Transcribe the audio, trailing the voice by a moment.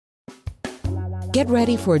Get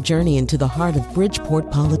ready for a journey into the heart of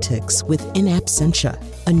Bridgeport politics with In Absentia,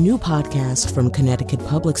 a new podcast from Connecticut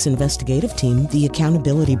Public's investigative team, The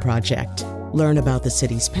Accountability Project. Learn about the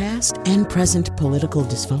city's past and present political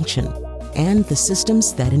dysfunction and the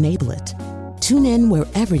systems that enable it. Tune in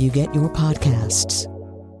wherever you get your podcasts.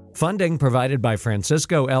 Funding provided by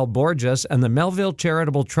Francisco L. Borges and the Melville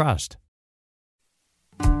Charitable Trust.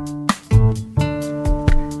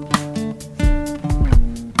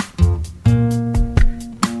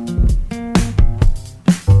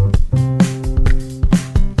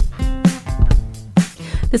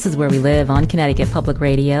 This is Where We Live on Connecticut Public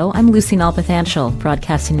Radio. I'm Lucy Nalpathanchel,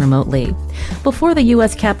 broadcasting remotely. Before the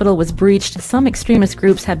U.S. Capitol was breached, some extremist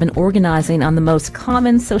groups have been organizing on the most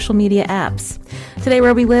common social media apps. Today,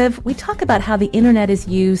 Where We Live, we talk about how the internet is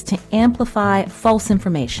used to amplify false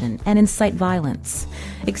information and incite violence.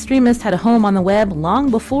 Extremists had a home on the web long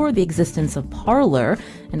before the existence of Parler,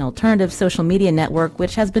 an alternative social media network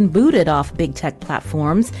which has been booted off big tech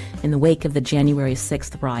platforms in the wake of the January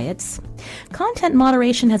 6th riots. Content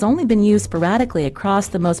moderation has only been used sporadically across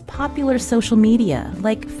the most popular social media,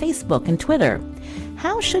 like Facebook and Twitter.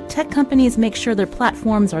 How should tech companies make sure their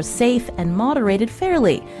platforms are safe and moderated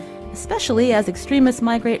fairly, especially as extremists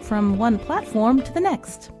migrate from one platform to the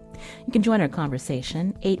next? You can join our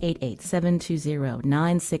conversation,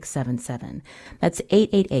 888-720-9677. That's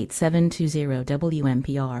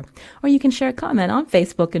 888-720-WNPR. Or you can share a comment on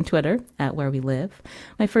Facebook and Twitter, at Where We Live.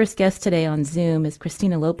 My first guest today on Zoom is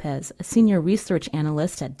Christina Lopez, a senior research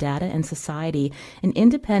analyst at Data and Society, an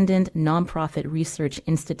independent nonprofit research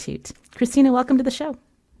institute. Christina, welcome to the show.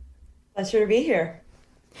 Pleasure to be here.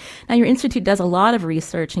 Now, your institute does a lot of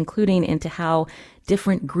research, including into how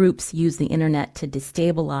different groups use the internet to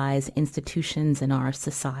destabilize institutions in our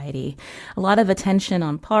society. A lot of attention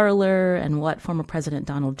on Parler and what former President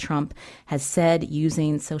Donald Trump has said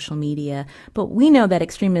using social media. But we know that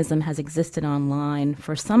extremism has existed online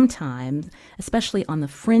for some time, especially on the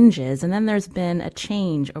fringes. And then there's been a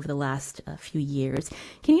change over the last few years.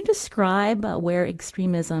 Can you describe where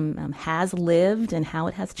extremism has lived and how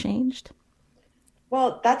it has changed?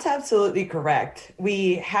 Well, that's absolutely correct.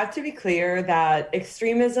 We have to be clear that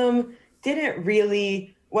extremism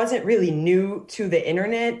wasn't really new to the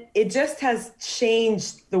internet. It just has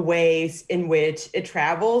changed the ways in which it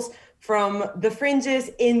travels from the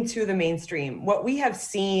fringes into the mainstream. What we have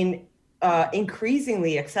seen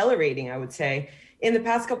increasingly accelerating, I would say, in the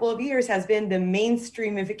past couple of years has been the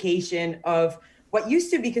mainstreamification of what used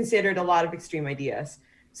to be considered a lot of extreme ideas.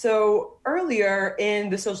 So earlier in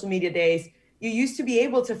the social media days, you used to be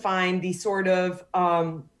able to find these sort of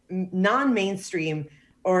non-mainstream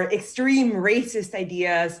or extreme racist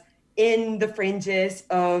ideas in the fringes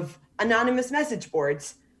of anonymous message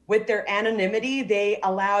boards. With their anonymity, they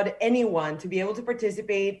allowed anyone to be able to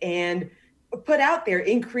participate and put out their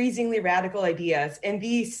increasingly radical ideas. And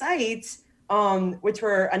these sites, which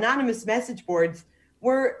were anonymous message boards,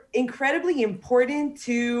 were incredibly important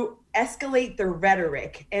to escalate the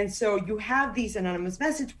rhetoric. And so you have these anonymous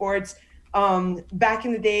message boards. Back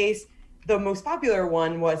in the days, the most popular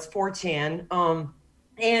one was 4chan.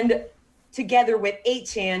 And together with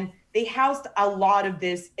 8chan, they housed a lot of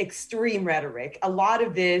this extreme rhetoric, a lot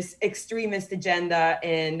of this extremist agenda,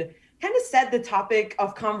 and kind of set the topic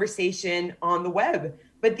of conversation on the web.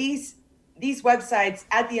 But these websites,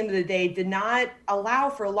 at the end of the day, did not allow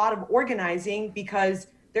for a lot of organizing because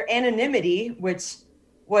their anonymity, which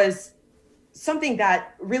was something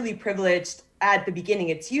that really privileged at the beginning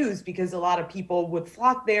its use because a lot of people would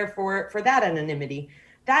flock there for that anonymity,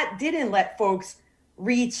 that didn't let folks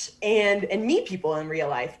reach and meet people in real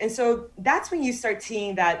life. And so that's when you start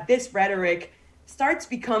seeing that this rhetoric starts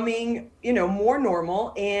becoming, more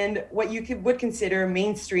normal and what you would consider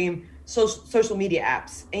mainstream social media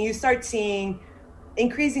apps. And you start seeing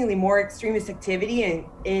increasingly more extremist activity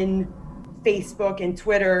in Facebook and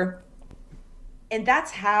Twitter. And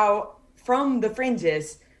that's how, from the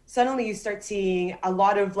fringes, suddenly you start seeing a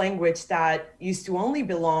lot of language that used to only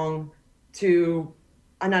belong to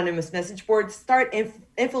anonymous message boards start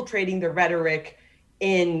infiltrating the rhetoric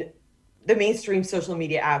in the mainstream social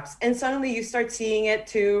media apps. And suddenly you start seeing it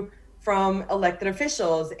too from elected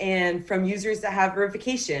officials and from users that have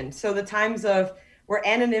verification. So the times of where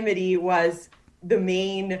anonymity was the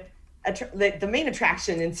main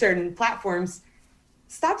attraction in certain platforms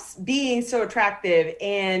stops being so attractive,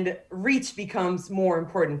 and reach becomes more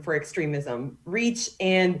important for extremism. Reach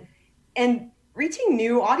and reaching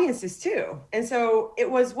new audiences too. And so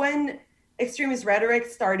it was when extremist rhetoric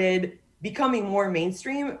started becoming more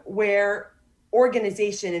mainstream where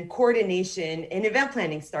organization and coordination and event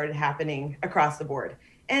planning started happening across the board.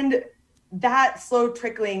 And that slow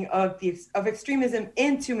trickling of extremism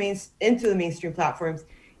into the mainstream platforms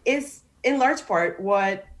is in large part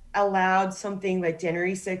what allowed something like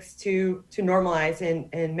January 6th to normalize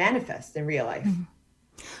and manifest in real life. Mm-hmm.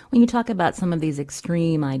 When you talk about some of these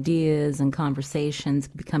extreme ideas and conversations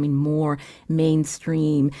becoming more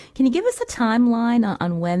mainstream, can you give us a timeline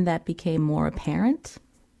on when that became more apparent?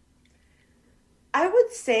 I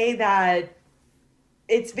would say that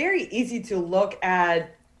it's very easy to look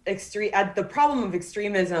at the problem of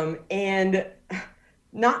extremism and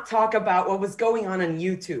not talk about what was going on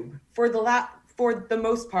YouTube for the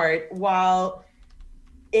most part. While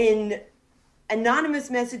in anonymous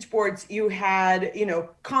message boards, you had,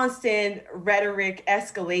 constant rhetoric,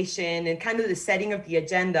 escalation, and kind of the setting of the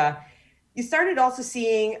agenda. You started also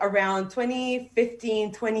seeing around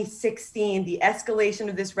 2015, 2016, the escalation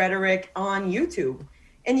of this rhetoric on YouTube.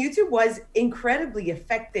 And YouTube was incredibly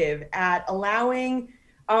effective at allowing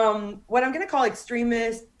what I'm going to call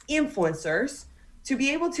extremist influencers to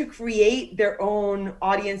be able to create their own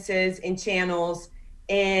audiences and channels,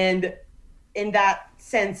 and in that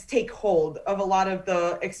sense, take hold of a lot of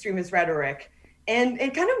the extremist rhetoric and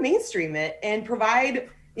kind of mainstream it and provide,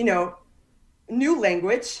 new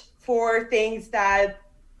language for things that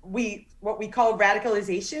what we call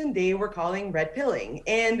radicalization, they were calling red pilling.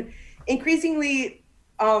 And increasingly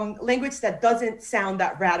language that doesn't sound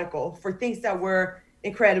that radical for things that were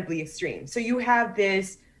incredibly extreme. So you have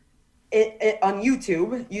this on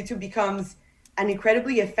YouTube. YouTube becomes an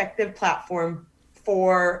incredibly effective platform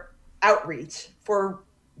for outreach, for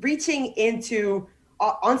reaching into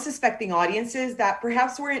unsuspecting audiences that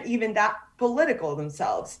perhaps weren't even that political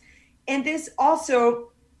themselves. And this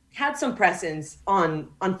also had some presence on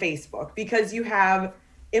Facebook, because you have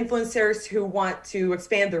influencers who want to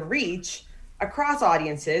expand their reach across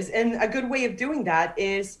audiences. And a good way of doing that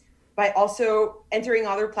is by also entering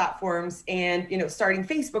other platforms and, starting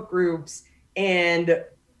Facebook groups and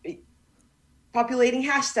populating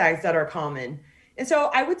hashtags that are common. And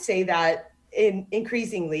so I would say that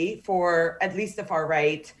increasingly, for at least the far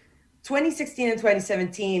right, 2016 and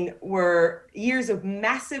 2017 were years of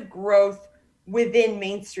massive growth within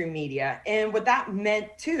mainstream media. And what that meant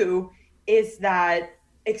too is that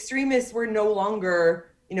extremists were no longer,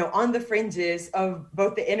 on the fringes of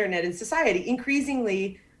both the internet and society.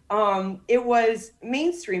 Increasingly, it was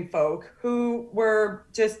mainstream folk who were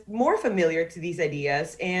just more familiar to these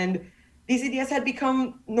ideas, and these ideas had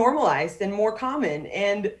become normalized and more common.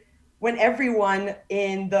 And when everyone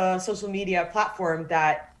in the social media platform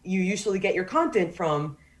that you usually get your content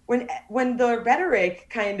from, when the rhetoric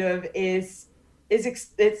kind of it's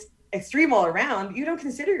extreme all around, you don't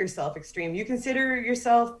consider yourself extreme. You consider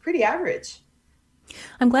yourself pretty average.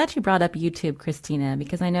 I'm glad you brought up YouTube, Christina,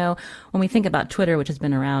 because I know when we think about Twitter, which has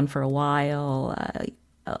been around for a while,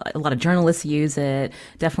 a lot of journalists use it,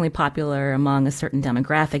 definitely popular among a certain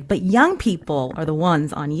demographic, but young people are the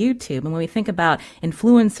ones on YouTube. And when we think about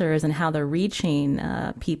influencers and how they're reaching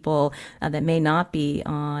people that may not be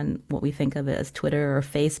on what we think of as Twitter or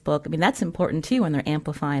Facebook, I mean, that's important too when they're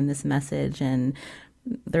amplifying this message and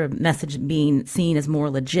their message being seen as more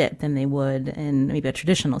legit than they would in maybe a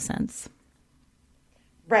traditional sense.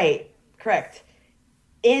 Right, correct.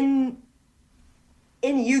 In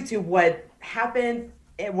YouTube, what happened,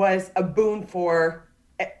 it was a boon for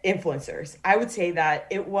influencers. I would say that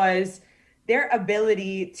it was their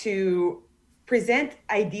ability to present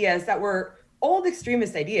ideas that were old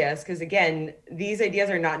extremist ideas, because again, these ideas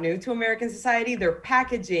are not new to American society. Their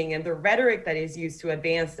packaging and the rhetoric that is used to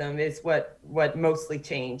advance them is what mostly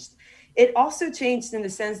changed. It also changed in the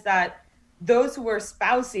sense that those who were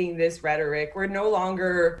espousing this rhetoric were no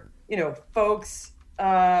longer, folks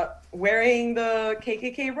wearing the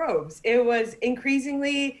KKK robes. It was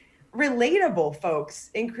increasingly relatable folks,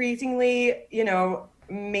 increasingly,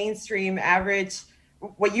 mainstream, average,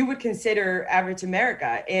 what you would consider average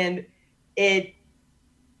America. And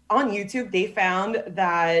on YouTube, they found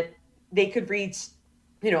that they could reach,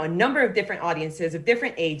 a number of different audiences of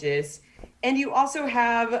different ages. And you also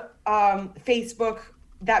have Facebook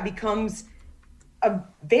that becomes a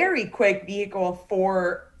very quick vehicle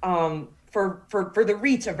for the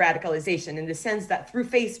reach of radicalization, in the sense that through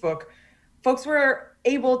Facebook, folks were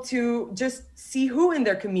able to just see who in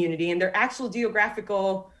their community, in their actual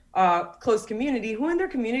geographical close community, who in their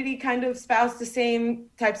community kind of espoused the same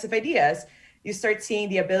types of ideas. You start seeing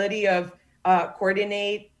the ability of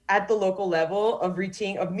coordinate at the local level, of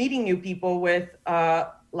meeting new people with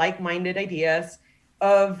like-minded ideas,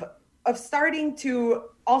 of starting to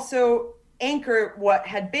also anchor what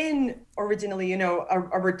had been originally,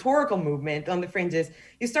 a rhetorical movement on the fringes.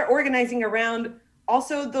 You start organizing around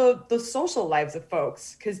also the social lives of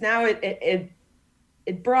folks, because now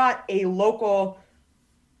it brought a local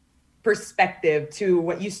perspective to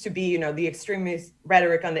what used to be, the extremist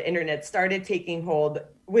rhetoric on the internet started taking hold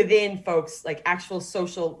within folks, like actual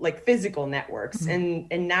social, like physical networks. Mm-hmm.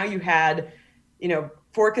 And now you had,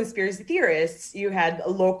 for conspiracy theorists, you had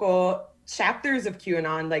local chapters of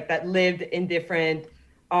QAnon, like that lived in different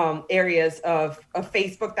areas of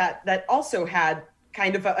Facebook that also had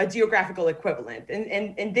kind of a geographical equivalent.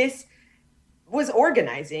 And this was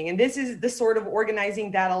organizing. And this is the sort of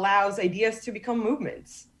organizing that allows ideas to become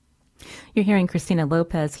movements. You're hearing Cristina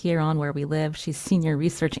Lopez here on Where We Live. She's Senior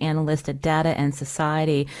Research Analyst at Data and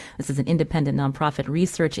Society. This is an independent nonprofit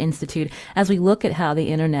research institute. As we look at how the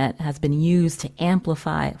internet has been used to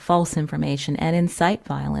amplify false information and incite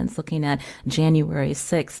violence, looking at January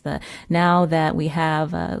 6th, now that we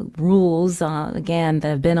have rules, again, that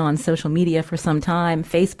have been on social media for some time,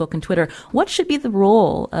 Facebook and Twitter, what should be the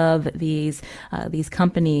role of these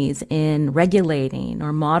companies in regulating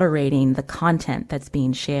or moderating the content that's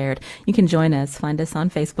being shared? You can join us. Find us on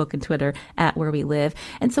Facebook and Twitter at Where We Live.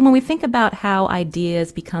 And so when we think about how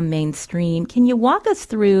ideas become mainstream, can you walk us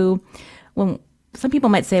through when some people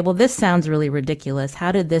might say, well, this sounds really ridiculous.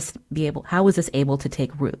 How was this able to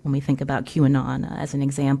take root when we think about QAnon as an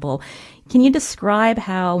example? Can you describe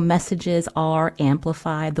how messages are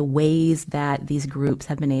amplified, the ways that these groups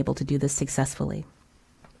have been able to do this successfully?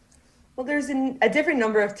 Well, there's a different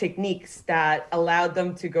number of techniques that allowed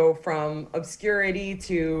them to go from obscurity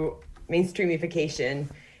to mainstreamification.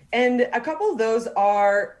 And a couple of those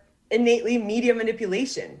are innately media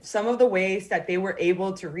manipulation. Some of the ways that they were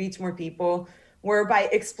able to reach more people were by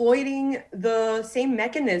exploiting the same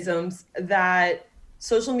mechanisms that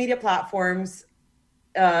social media platforms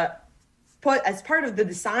put as part of the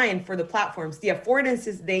design for the platforms. The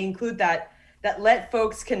affordances they include that let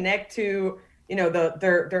folks connect to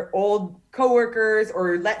their old coworkers,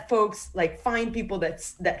 or let folks like find people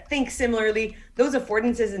that think similarly. Those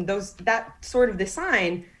affordances and that sort of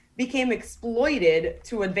design became exploited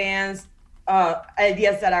to advance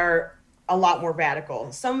ideas that are a lot more radical.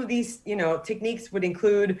 Some of these techniques would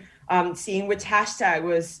include seeing which hashtag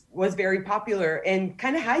was very popular and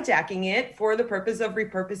kind of hijacking it for the purpose of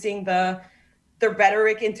repurposing the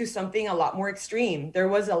rhetoric into something a lot more extreme. There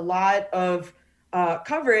was a lot of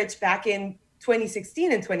coverage back in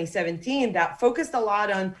 2016 and 2017 that focused a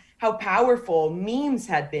lot on how powerful memes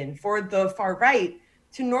had been for the far right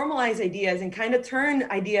to normalize ideas and kind of turn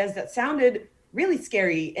ideas that sounded really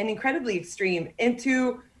scary and incredibly extreme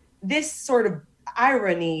into this sort of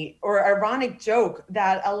irony or ironic joke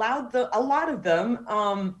that allowed a lot of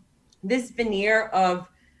them this veneer of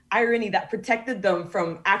irony that protected them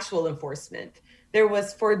from actual enforcement. There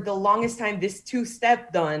was, for the longest time, this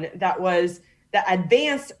two-step done that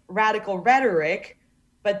advanced radical rhetoric,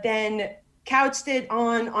 but then couched it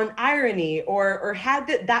on irony or had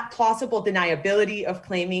that plausible deniability of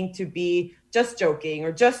claiming to be just joking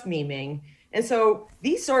or just memeing. And so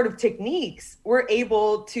these sort of techniques were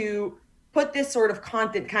able to put this sort of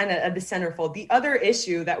content kind of at the centerfold. The other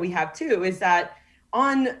issue that we have too is that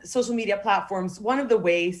on social media platforms, one of the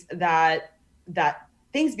ways that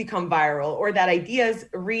things become viral or that ideas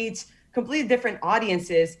reach completely different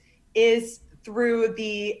audiences is through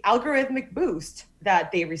the algorithmic boost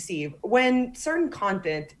that they receive. When certain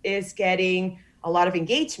content is getting a lot of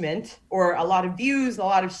engagement or a lot of views, a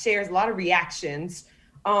lot of shares, a lot of reactions,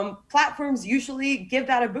 platforms usually give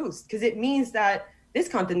that a boost because it means that this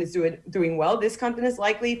content is doing well. This content is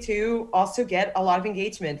likely to also get a lot of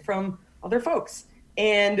engagement from other folks.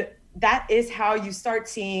 And that is how you start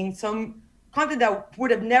seeing some content that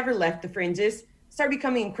would have never left the fringes start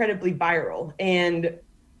becoming incredibly viral and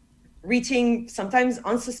reaching sometimes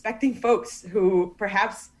unsuspecting folks who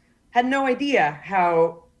perhaps had no idea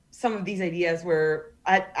how some of these ideas were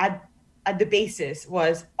at the basis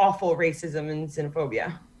was awful racism and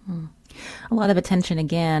xenophobia. A lot of attention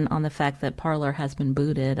again on the fact that Parler has been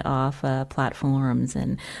booted off platforms,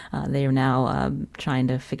 and they are now trying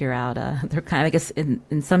to figure out. They're kind of, I guess,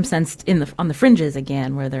 in some sense, on the fringes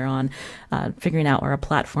again, where they're on figuring out where a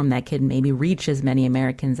platform that could maybe reach as many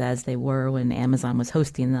Americans as they were when Amazon was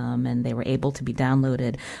hosting them, and they were able to be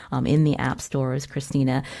downloaded in the app stores,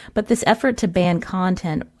 Cristina. But this effort to ban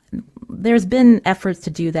content, there's been efforts to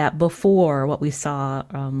do that before what we saw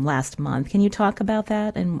last month. Can you talk about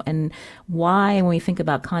that and why, when we think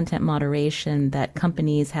about content moderation, that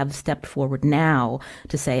companies have stepped forward now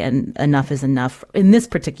to say enough is enough in this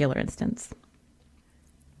particular instance?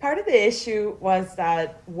 Part of the issue was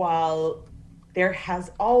that while there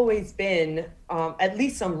has always been at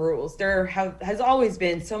least some rules, there has always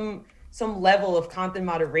been some some level of content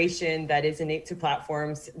moderation that is innate to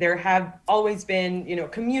platforms, there have always been,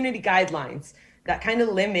 community guidelines that kind of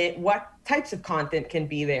limit what types of content can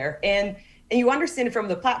be there. And you understand it from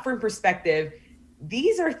the platform perspective,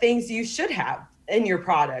 these are things you should have in your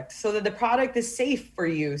product so that the product is safe for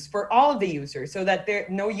use for all of the users, so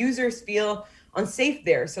that no users feel unsafe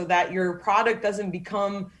there, so that your product doesn't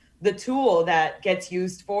become the tool that gets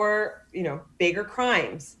used for, bigger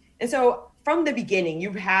crimes. And so from the beginning,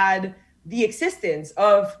 you've had the existence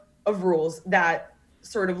of rules that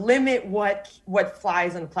sort of limit what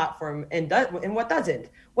flies on a platform and what doesn't.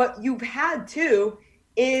 What you've had too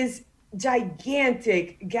is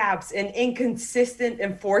gigantic gaps and inconsistent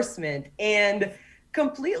enforcement and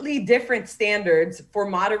completely different standards for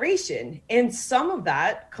moderation. And some of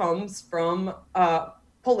that comes from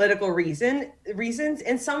political reasons,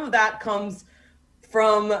 and some of that comes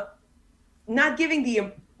from not giving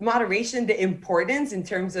the moderation the importance in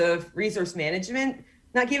terms of resource management,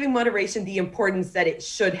 not giving moderation the importance that it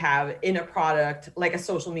should have in a product like a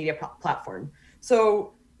social media platform.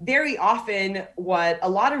 So very often what a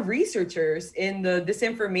lot of researchers in the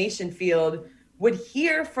disinformation field would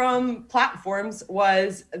hear from platforms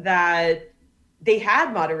was that they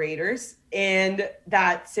had moderators and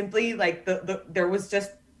that simply there was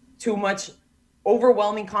just too much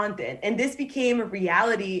overwhelming content. And this became a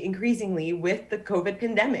reality increasingly with the COVID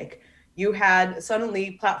pandemic. You had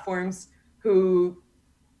suddenly platforms who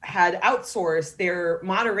had outsourced their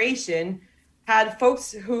moderation, had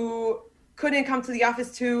folks who couldn't come to the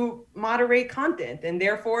office to moderate content, and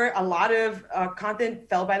therefore a lot of content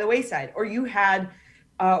fell by the wayside. Or you had,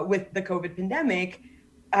 with the COVID pandemic,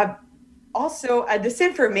 also a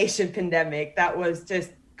disinformation pandemic that was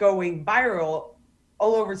just going viral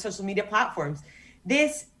all over social media platforms.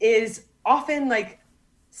 This is often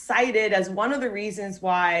cited as one of the reasons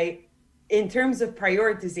why, in terms of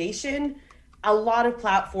prioritization, a lot of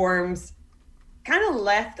platforms kind of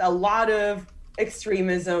left a lot of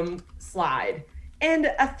extremism slide. And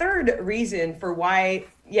a third reason for why,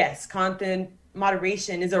 yes, content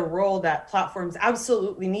moderation is a role that platforms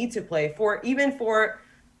absolutely need to play even for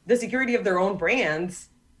the security of their own brands.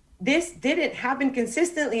 This didn't happen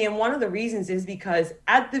consistently. And one of the reasons is because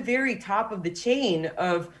at the very top of the chain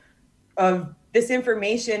of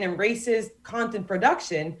disinformation and racist content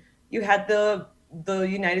production, you had the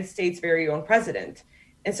United States' very own president.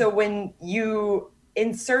 And so when you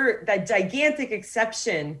insert that gigantic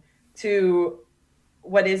exception to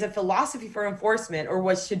what is a philosophy for enforcement, or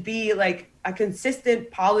what should be like a consistent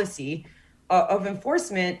policy of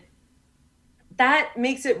enforcement, that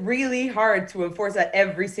makes it really hard to enforce at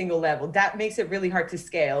every single level. That makes it really hard to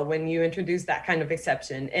scale when you introduce that kind of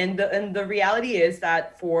exception. And the reality is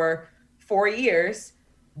that for 4 years,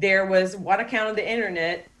 there was one account on the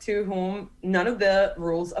internet to whom none of the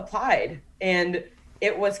rules applied. And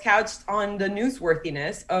it was couched on the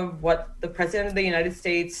newsworthiness of what the president of the United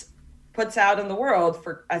States puts out in the world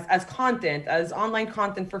as content, as online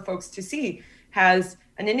content for folks to see, has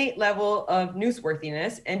an innate level of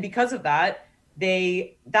newsworthiness. And because of that,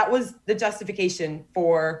 that was the justification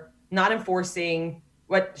for not enforcing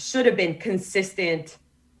what should have been consistent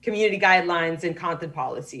community guidelines and content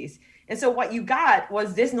policies. And so what you got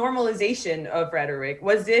was this normalization of rhetoric,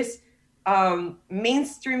 was this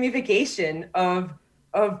mainstreamification of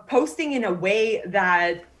posting in a way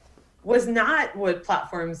that was not what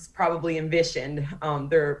platforms probably envisioned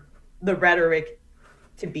the rhetoric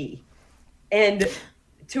to be. And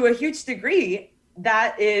to a huge degree,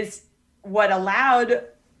 that is what allowed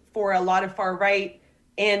for a lot of far right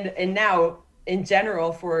and now in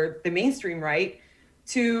general for the mainstream right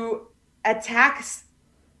to attack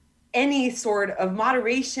any sort of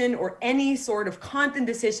moderation or any sort of content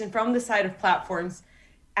decision from the side of platforms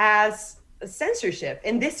as censorship.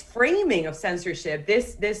 And this framing of censorship,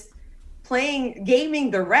 this gaming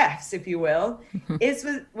the refs, if you will, is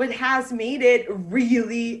what has made it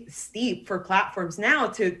really steep for platforms now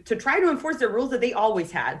to try to enforce the rules that they always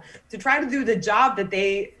had, to try to do the job that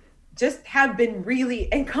they just have been really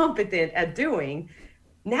incompetent at doing.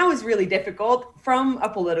 Now is really difficult from a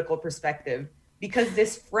political perspective, because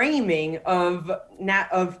this framing of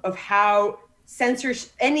how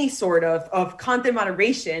censorship, any sort of content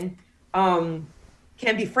moderation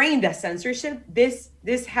can be framed as censorship, this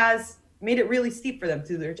has made it really steep for them to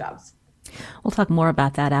do their jobs. We'll talk more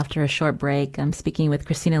about that after a short break. I'm speaking with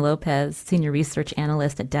Cristina Lopez, Senior Research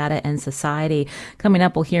Analyst at Data and Society. Coming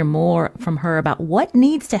up, we'll hear more from her about what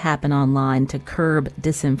needs to happen online to curb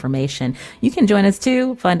disinformation. You can join us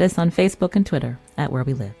too. Find us on Facebook and Twitter at Where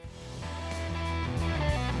We Live.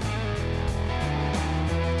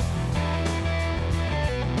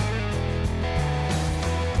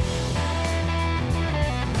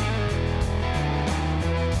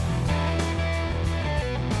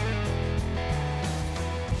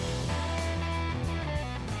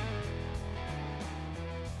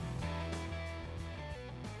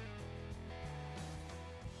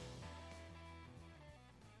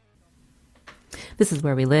 This is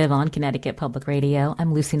Where We Live on Connecticut Public Radio.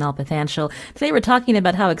 I'm Lucy Nalpathanchel. Today we're talking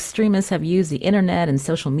about how extremists have used the internet and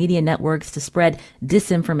social media networks to spread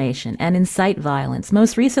disinformation and incite violence,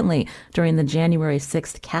 most recently during the January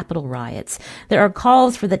 6th Capitol riots. There are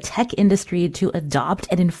calls for the tech industry to adopt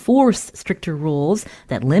and enforce stricter rules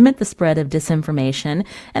that limit the spread of disinformation,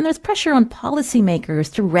 and there's pressure on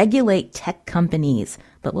policymakers to regulate tech companies.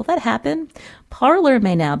 But will that happen? Parler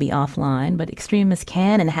may now be offline, but extremists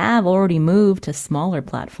can and have already moved to smaller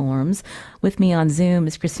platforms. With me on Zoom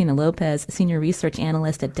is Christina Lopez, Senior Research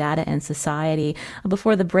Analyst at Data and Society.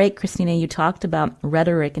 Before the break, Christina, you talked about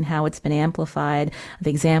rhetoric and how it's been amplified.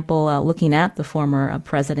 The example, looking at the former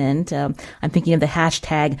president, I'm thinking of the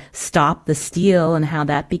hashtag Stop the Steal and how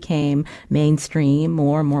that became mainstream.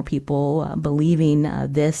 More and more people believing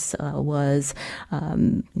this was,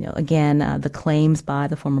 again, the claims by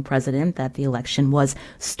the former president that the election was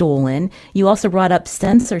stolen. You also brought up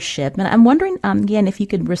censorship, and I'm wondering, again, if you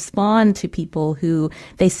could respond to people who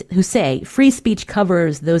say free speech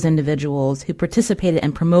covers those individuals who participated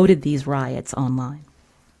and promoted these riots online.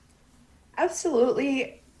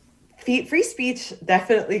 Absolutely. Free speech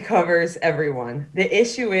definitely covers everyone. The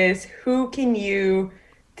issue is, who can you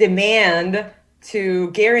demand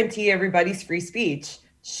to guarantee everybody's free speech?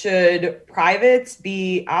 Should privates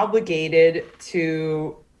be obligated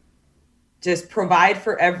to just provide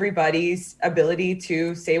for everybody's ability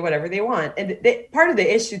to say whatever they want? And part of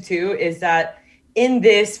the issue, too, is that in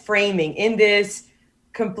this framing, in this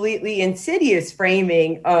completely insidious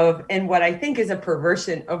framing of, and what I think is a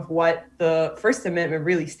perversion of what the First Amendment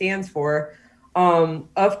really stands for,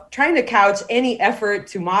 of trying to couch any effort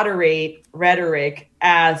to moderate rhetoric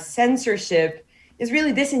as censorship, is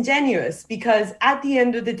really disingenuous, because at the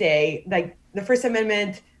end of the day, like, the First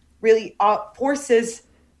Amendment really forces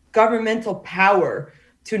governmental power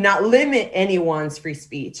to not limit anyone's free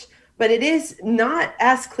speech. But it is not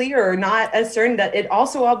as clear or not as certain that it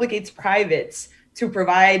also obligates privates to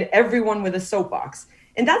provide everyone with a soapbox.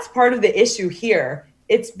 And that's part of the issue here.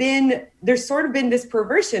 There's sort of been this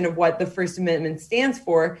perversion of what the First Amendment stands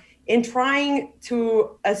for, in trying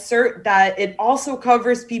to assert that it also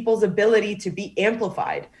covers people's ability to be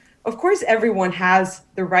amplified. Of course, everyone has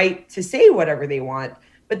the right to say whatever they want,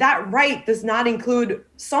 but that right does not include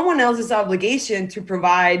someone else's obligation to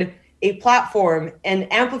provide a platform, an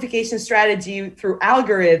amplification strategy through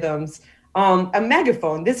algorithms, a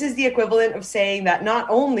megaphone. This is the equivalent of saying that not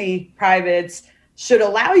only privates should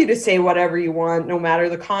allow you to say whatever you want, no matter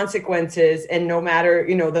the consequences and no matter,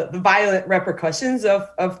 the violent repercussions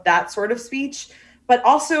of that sort of speech, but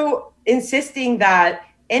also insisting that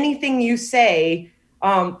anything you say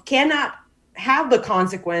cannot have the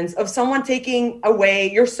consequence of someone taking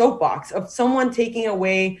away your soapbox, of someone taking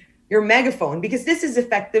away your megaphone, because this is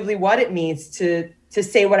effectively what it means to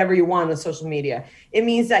say whatever you want on social media. It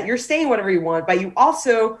means that you're saying whatever you want, but you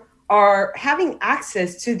also are having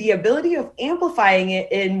access to the ability of amplifying it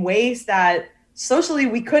in ways that socially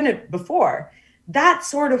we couldn't before. That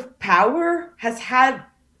sort of power has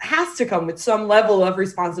to come with some level of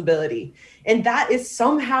responsibility. And that is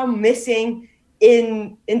somehow missing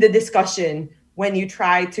in the discussion when you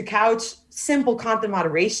try to couch simple content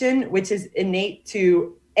moderation, which is innate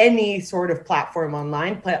to any sort of platform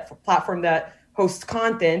online, platform that hosts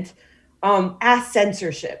content, as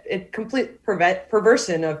censorship. It's complete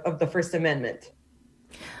perversion of the First Amendment.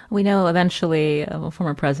 We know eventually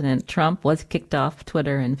former President Trump was kicked off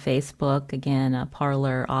Twitter and Facebook. Again,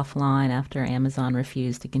 Parler offline after Amazon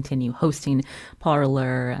refused to continue hosting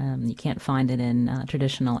Parler. You can't find it in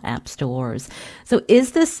traditional app stores. So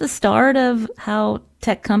is this the start of how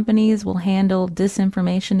tech companies will handle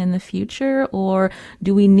disinformation in the future, or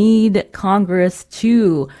do we need Congress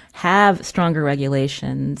to have stronger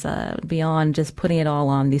regulations beyond just putting it all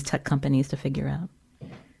on these tech companies to figure out?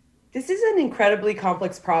 This is an incredibly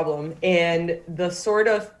complex problem, and the sort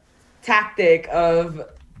of tactic of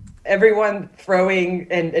everyone throwing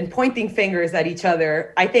and pointing fingers at each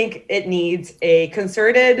other, I think it needs a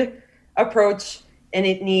concerted approach, and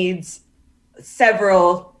it needs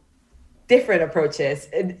several different approaches.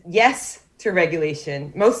 And yes to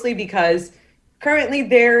regulation, mostly because currently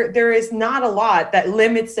there is not a lot that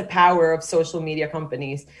limits the power of social media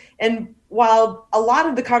companies. And while a lot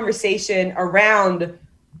of the conversation around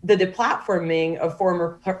the deplatforming of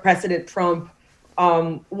former President Trump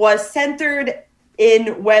was centered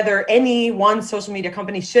in whether any one social media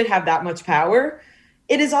company should have that much power,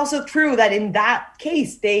 it is also true that in that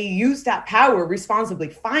case, they used that power responsibly.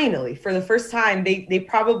 Finally, for the first time, they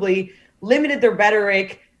probably limited the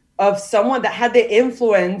rhetoric of someone that had the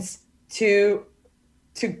influence to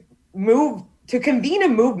convene a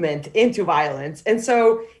movement into violence. And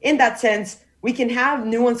so in that sense, we can have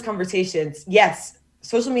nuanced conversations. Yes,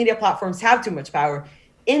 social media platforms have too much power.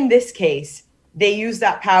 In this case, they use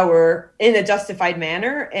that power in a justified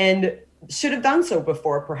manner and should have done so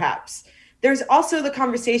before, perhaps. There's also the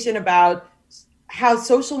conversation about how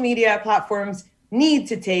social media platforms need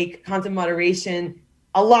to take content moderation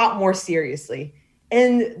a lot more seriously.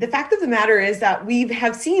 And the fact of the matter is that we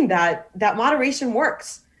have seen that moderation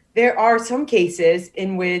works. There are some cases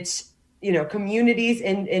in which, communities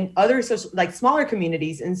and other social, like smaller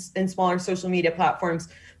communities and smaller social media platforms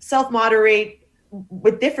self-moderate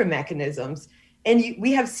with different mechanisms. And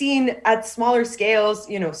we have seen at smaller scales,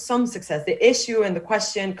 some success. The issue and the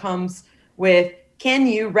question comes with, can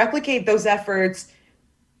you replicate those efforts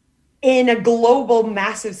in a global,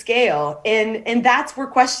 massive scale? And that's where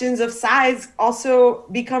questions of size also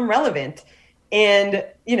become relevant. And,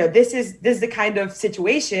 this is the kind of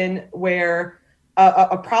situation where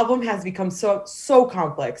a problem has become so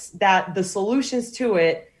complex that the solutions to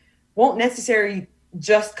it won't necessarily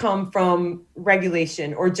just come from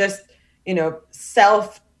regulation or just,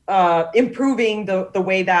 self improving the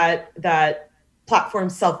way that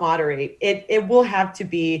platforms self-moderate. It will have to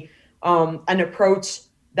be an approach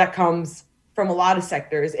that comes from a lot of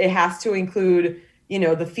sectors. It has to include,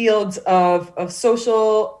 the fields of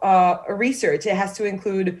social research. It has to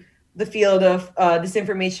include the field of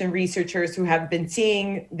disinformation researchers who have been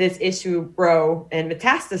seeing this issue grow and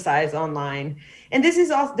metastasize online. And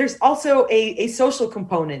there's also a social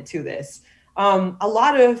component to this. A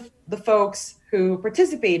lot of the folks who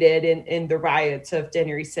participated in the riots of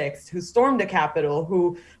January 6th, who stormed the Capitol,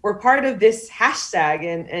 who were part of this hashtag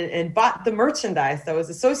and bought the merchandise that was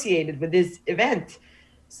associated with this event.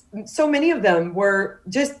 So many of them were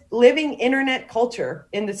just living internet culture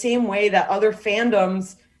in the same way that other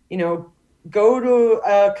fandoms, go to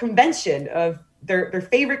a convention of their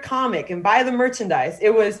favorite comic and buy the merchandise.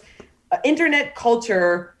 It was internet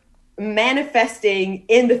culture manifesting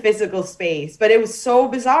in the physical space, but it was so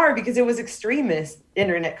bizarre because it was extremist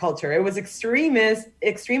internet culture. It was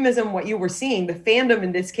extremism. What you were seeing, the fandom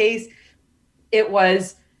in this case, it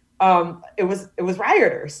was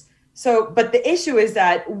rioters. So, but the issue is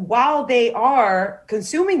that while they are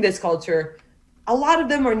consuming this culture, a lot of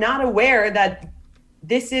them are not aware that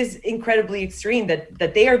this is incredibly extreme,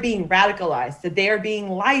 that they are being radicalized, that they are being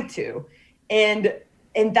lied to, and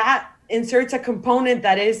that inserts a component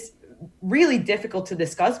that is really difficult to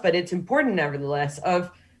discuss, but it's important nevertheless, of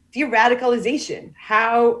de-radicalization.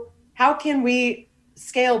 How can we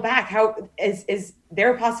scale back? How is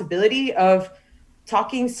there a possibility of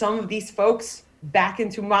talking some of these folks back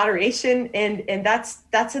into moderation? And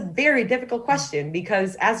that's a very difficult question,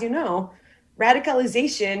 because as you know,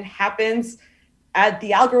 radicalization happens at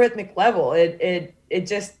the algorithmic level. It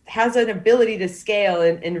just has an ability to scale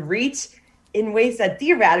and reach in ways that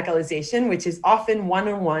de-radicalization, which is often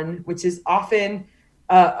one-on-one, which is often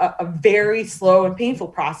a very slow and painful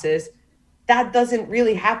process, that doesn't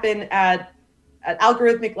really happen at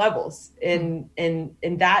algorithmic levels. And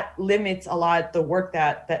that limits a lot the work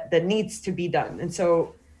that needs to be done. And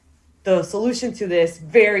so the solution to this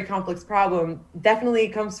very complex problem definitely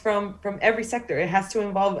comes from every sector. It has to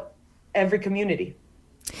involve every community.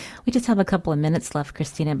 We just have a couple of minutes left,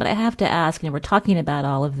 Christina, but I have to ask, we're talking about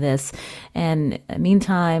all of this, and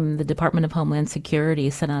meantime, the Department of Homeland Security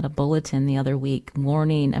sent out a bulletin the other week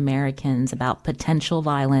warning Americans about potential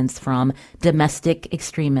violence from domestic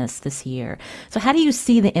extremists this year. So how do you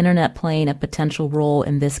see the internet playing a potential role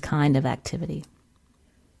in this kind of activity?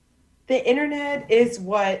 The internet is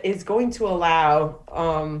what is going to allow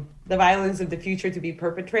the violence of the future to be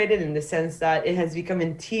perpetrated, in the sense that it has become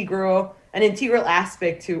an integral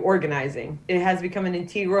aspect to organizing. It has become an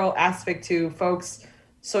integral aspect to folks'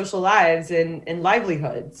 social lives and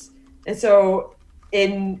livelihoods. And so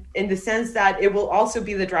in the sense that it will also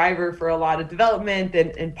be the driver for a lot of development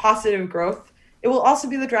and positive growth, it will also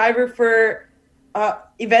be the driver for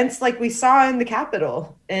events like we saw in the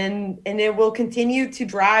Capitol. And it will continue to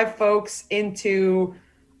drive folks into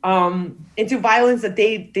violence that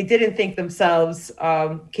they didn't think themselves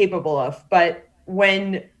capable of. But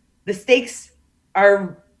when the stakes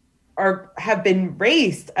have been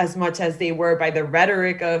raised as much as they were by the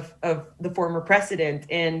rhetoric of the former president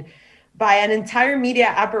and by an entire media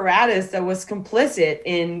apparatus that was complicit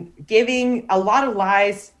in giving a lot of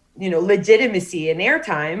lies, legitimacy and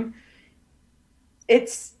airtime,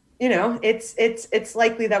 it's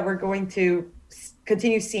likely that we're going to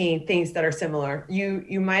continue seeing things that are similar.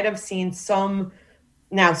 You might have seen some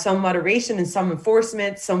moderation and some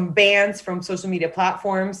enforcement, some bans from social media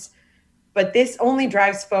platforms, but this only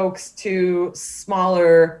drives folks to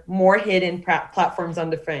smaller, more hidden platforms on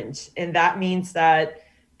the fringe. And that means that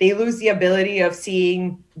they lose the ability of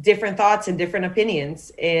seeing different thoughts and different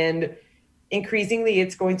opinions. And increasingly,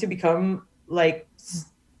 it's going to become, like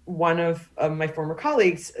one of my former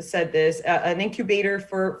colleagues said this, an incubator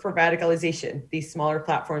for radicalization, these smaller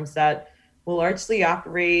platforms that will largely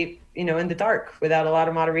operate, in the dark, without a lot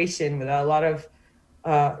of moderation, without a lot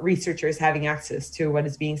of researchers having access to what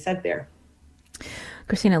is being said there.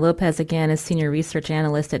 Cristina Lopez, again, is Senior Research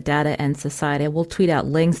Analyst at Data and Society. We'll tweet out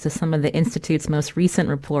links to some of the Institute's most recent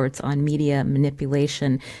reports on media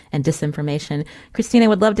manipulation and disinformation. Cristina, I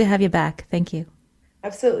would love to have you back. Thank you.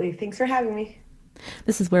 Absolutely. Thanks for having me.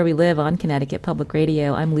 This is Where We Live on Connecticut Public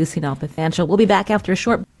Radio. I'm Lucy Nalpathanchel. We'll be back after a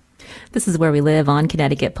short... This is Where We Live on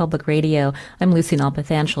Connecticut Public Radio. I'm Lucy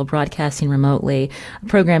Nalpathanchel, broadcasting remotely. A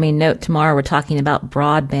programming note: tomorrow we're talking about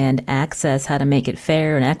broadband access, how to make it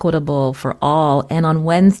fair and equitable for all. And on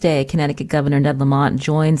Wednesday, Connecticut Governor Ned Lamont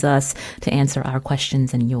joins us to answer our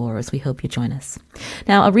questions and yours. We hope you join us.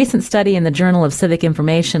 Now, a recent study in the Journal of Civic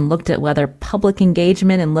Information looked at whether public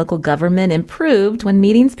engagement in local government improved when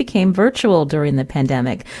meetings became virtual during the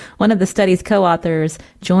pandemic. One of the study's co-authors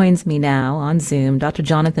joins me now on Zoom, Dr.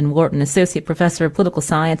 Jonathan Wharton, Associate Professor of Political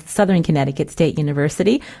Science at Southern Connecticut State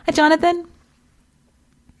University. Hi, Jonathan.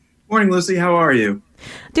 Morning, Lucy. How are you?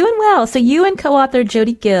 Doing well. So you and co-author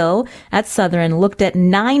Jody Gill at Southern looked at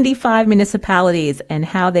 95 municipalities and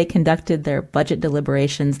how they conducted their budget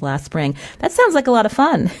deliberations last spring. That sounds like a lot of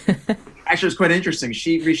fun. Actually, it's quite interesting.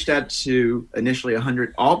 She reached out to initially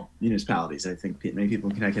 100, all municipalities. I think many people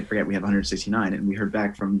in Connecticut forget we have 169, and we heard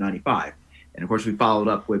back from 95. And of course, we followed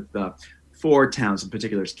up with 4 towns in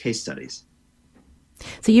particular as case studies.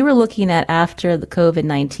 So you were looking at, after the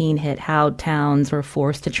COVID-19 hit, how towns were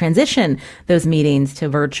forced to transition those meetings to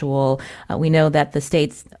virtual. We know that the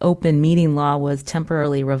state's open meeting law was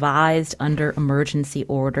temporarily revised under emergency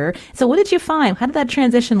order. So what did you find? How did that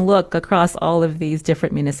transition look across all of these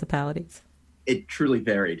different municipalities? It truly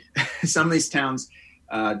varied. Some of these towns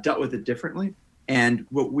dealt with it differently. And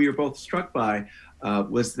what we were both struck by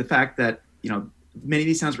was the fact that, many of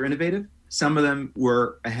these towns were innovative. Some of them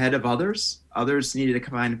were ahead of others. Others needed to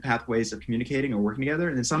combine pathways of communicating or working together,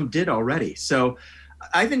 and then some did already. So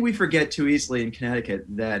I think we forget too easily in Connecticut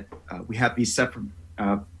that we have these separate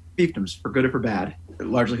fiefdoms, for good or for bad,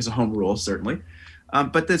 largely because of home rule, certainly.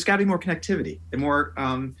 But there's got to be more connectivity and more,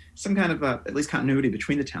 some kind of at least continuity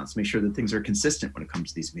between the towns to make sure that things are consistent when it comes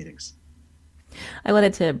to these meetings. I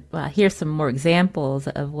wanted to hear some more examples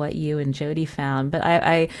of what you and Jody found, but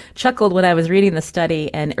I chuckled when I was reading the study.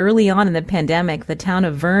 And early on in the pandemic, the town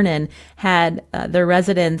of Vernon had their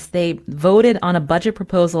residents, they voted on a budget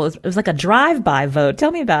proposal. It was like a drive-by vote.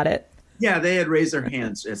 Tell me about it. Yeah, they had raised their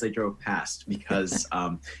hands as they drove past because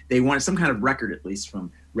they wanted some kind of record, at least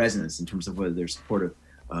from residents, in terms of whether they're supportive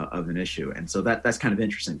of an issue. And so that's kind of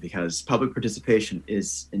interesting because public participation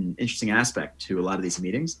is an interesting aspect to a lot of these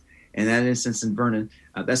meetings. And that instance in Vernon,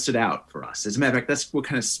 that stood out for us. As a matter of fact, that's what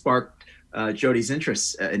kind of sparked Jody's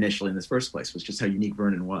interest initially in this first place, was just how unique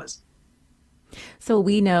Vernon was. So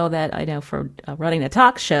we know that, for running a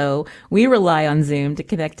talk show, we rely on Zoom to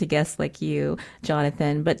connect to guests like you,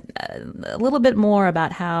 Jonathan, but a little bit more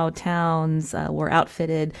about how towns were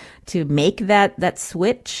outfitted to make that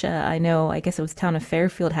switch. I guess it was town of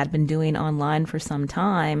Fairfield had been doing online for some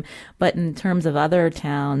time, but in terms of other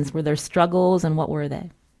towns, were there struggles, and what were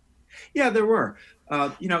they? Yeah, there were,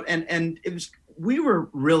 and it was, we were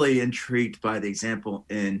really intrigued by the example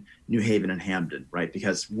in New Haven and Hamden, right?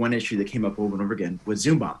 Because one issue that came up over and over again was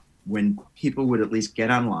Zoom bomb. When people would at least get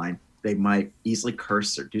online, they might easily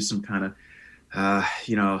curse or do some kind of,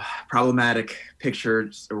 problematic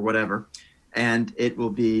pictures or whatever, and it will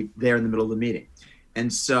be there in the middle of the meeting.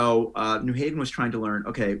 And so New Haven was trying to learn,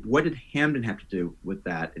 okay, what did Hamden have to do with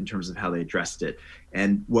that in terms of how they addressed it?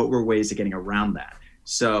 And what were ways of getting around that?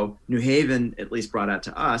 So New Haven at least brought out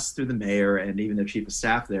to us through the mayor and even their chief of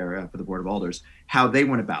staff there for the Board of Alders, how they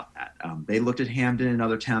went about that. They looked at Hamden and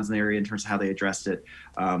other towns in the area in terms of how they addressed it.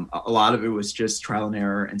 A lot of it was just trial and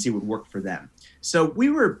error and see what worked for them. So we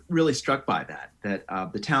were really struck by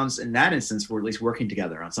that the towns in that instance were at least working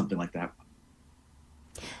together on something like that.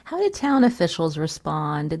 How did town officials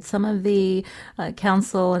respond? Did some of the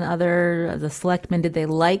council and the selectmen, did they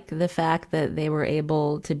like the fact that they were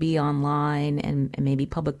able to be online and maybe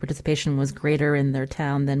public participation was greater in their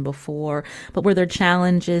town than before? But were there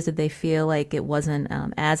challenges? Did they feel like it wasn't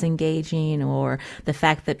as engaging, or the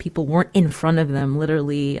fact that people weren't in front of them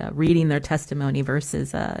literally reading their testimony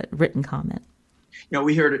versus written comment?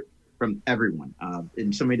 We heard it from everyone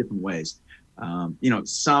in so many different ways.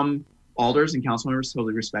 Some alders and council members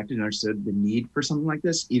totally respected and understood the need for something like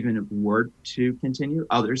this, even if were to continue.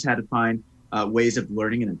 Others had to find ways of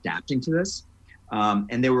learning and adapting to this.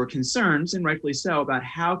 And there were concerns, and rightfully so, about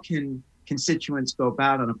how can constituents go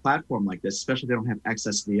about on a platform like this, especially if they don't have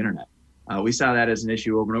access to the internet. We saw that as an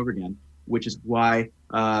issue over and over again, which is why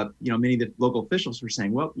many of the local officials were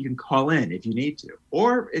saying, well, you can call in if you need to.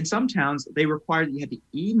 Or in some towns, they require that you have to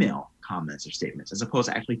email comments or statements as opposed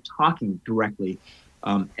to actually talking directly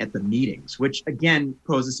at the meetings, which again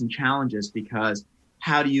poses some challenges, because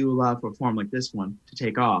how do you allow for a forum like this one to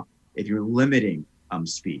take off if you're limiting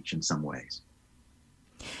speech in some ways?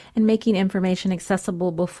 And making information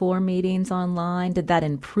accessible before meetings online, did that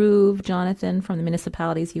improve, Jonathan, from the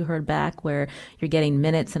municipalities you heard back, where you're getting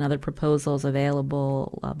minutes and other proposals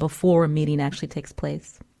available before a meeting actually takes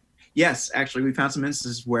place? Yes, actually, we found some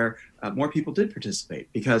instances where more people did participate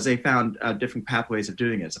because they found different pathways of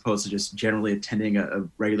doing it as opposed to just generally attending a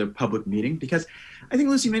regular public meeting. Because I think,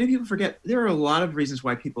 Lucy, many people forget there are a lot of reasons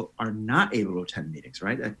why people are not able to attend meetings,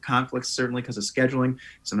 right? Conflicts, certainly because of scheduling.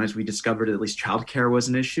 Sometimes we discovered at least childcare was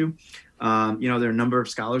an issue. There are a number of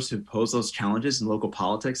scholars who pose those challenges in local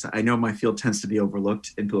politics. I know my field tends to be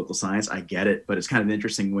overlooked in political science. I get it, but it's kind of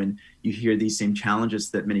interesting when you hear these same challenges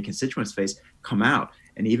that many constituents face come out.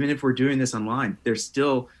 And even if we're doing this online, there's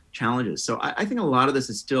still challenges. So I think a lot of this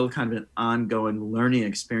is still kind of an ongoing learning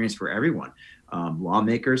experience for everyone,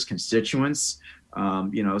 lawmakers, constituents,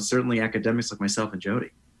 certainly academics like myself and Jody.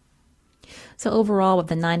 So overall, with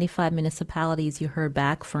the 95 municipalities you heard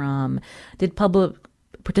back from, did public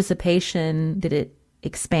participation, did it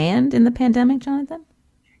expand in the pandemic, Jonathan?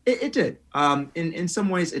 It did. In some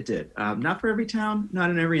ways, it did. Not for every town, not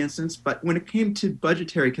in every instance, but when it came to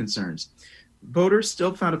budgetary concerns, voters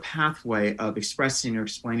still found a pathway of expressing or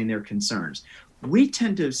explaining their concerns. We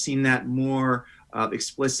tend to have seen that more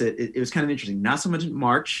explicit. It was kind of interesting. Not so much in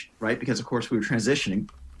March, right? Because, of course, we were transitioning,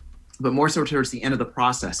 but more so towards the end of the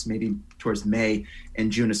process, maybe towards May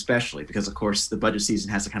and June especially, because, of course, the budget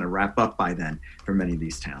season has to kind of wrap up by then for many of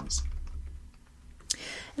these towns.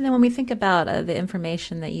 And then when we think about the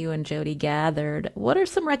information that you and Jody gathered, what are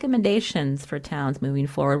some recommendations for towns moving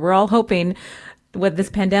forward? We're all hoping with this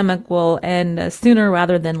pandemic will end sooner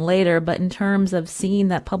rather than later, but in terms of seeing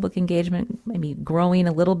that public engagement maybe growing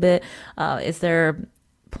a little bit, are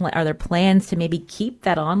there plans to maybe keep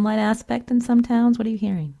that online aspect in some towns? What are you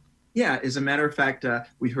hearing? Yeah, as a matter of fact,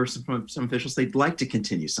 we heard from some officials they'd like to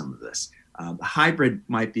continue some of this. The hybrid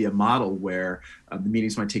might be a model where the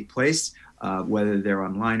meetings might take place, whether they're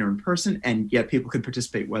online or in person, and yet people can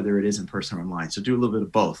participate whether it is in person or online. So do a little bit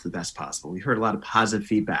of both the best possible. We heard a lot of positive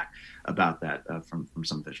feedback about that from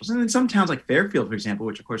some officials. And in some towns like Fairfield, for example,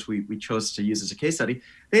 which of course we chose to use as a case study,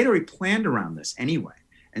 they had already planned around this anyway.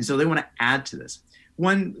 And so they want to add to this.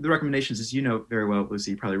 One of the recommendations, as you know very well,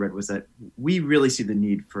 Lucy, you probably read, was that we really see the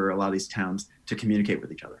need for a lot of these towns to communicate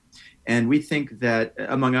with each other. And we think that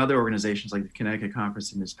among other organizations like the Connecticut Conference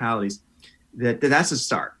of Municipalities, that's a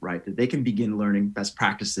start, right? That they can begin learning best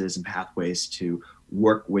practices and pathways to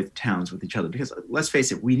work with towns with each other. Because let's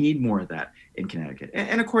face it, we need more of that in Connecticut.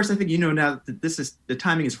 And of course, I think now that the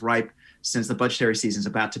timing is ripe since the budgetary season is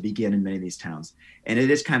about to begin in many of these towns. And it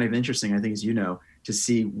is kind of interesting, I think, as you know, to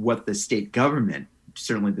see what the state government,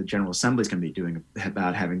 certainly the General Assembly, is going to be doing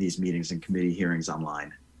about having these meetings and committee hearings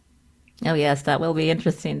online. Oh, yes, that will be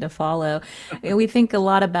interesting to follow. We think a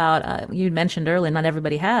lot about, you mentioned earlier, not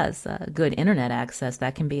everybody has good internet access.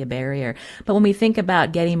 That can be a barrier. But when we think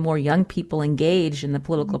about getting more young people engaged in the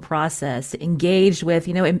political process, engaged with,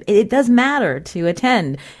 it does matter to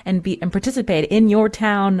attend and participate in your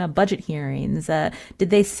town budget hearings.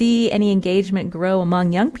 Did they see any engagement grow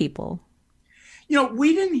among young people?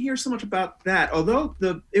 We didn't hear so much about that, although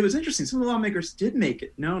it was interesting. Some of the lawmakers did make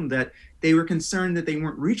it known that they were concerned that they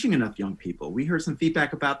weren't reaching enough young people. We heard some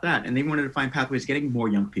feedback about that, and they wanted to find pathways getting more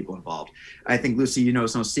young people involved. I think, Lucy,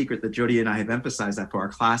 it's no secret that Jody and I have emphasized that for our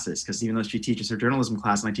classes, because even though she teaches her journalism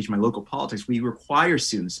class and I teach my local politics, we require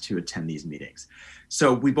students to attend these meetings.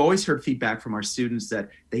 So we've always heard feedback from our students that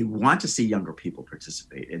they want to see younger people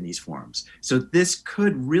participate in these forums. So this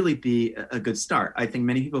could really be a good start. I think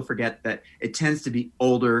many people forget that it tends to be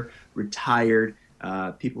older, retired,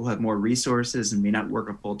 people who have more resources and may not work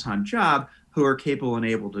a full-time job who are capable and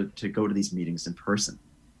able to go to these meetings in person.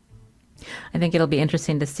 I think it'll be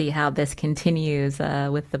interesting to see how this continues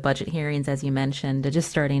with the budget hearings, as you mentioned,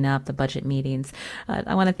 just starting up the budget meetings.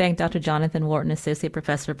 I want to thank Dr. Jonathan Wharton, Associate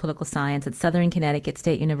Professor of Political Science at Southern Connecticut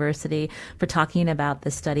State University, for talking about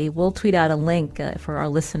this study. We'll tweet out a link for our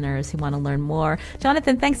listeners who want to learn more.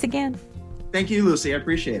 Jonathan, thanks again. Thank you, Lucy. I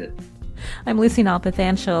appreciate it. I'm Lucy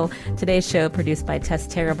Nalpathanchel. Today's show produced by Tess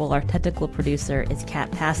Terrible. Our technical producer is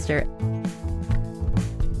Kat Pastor.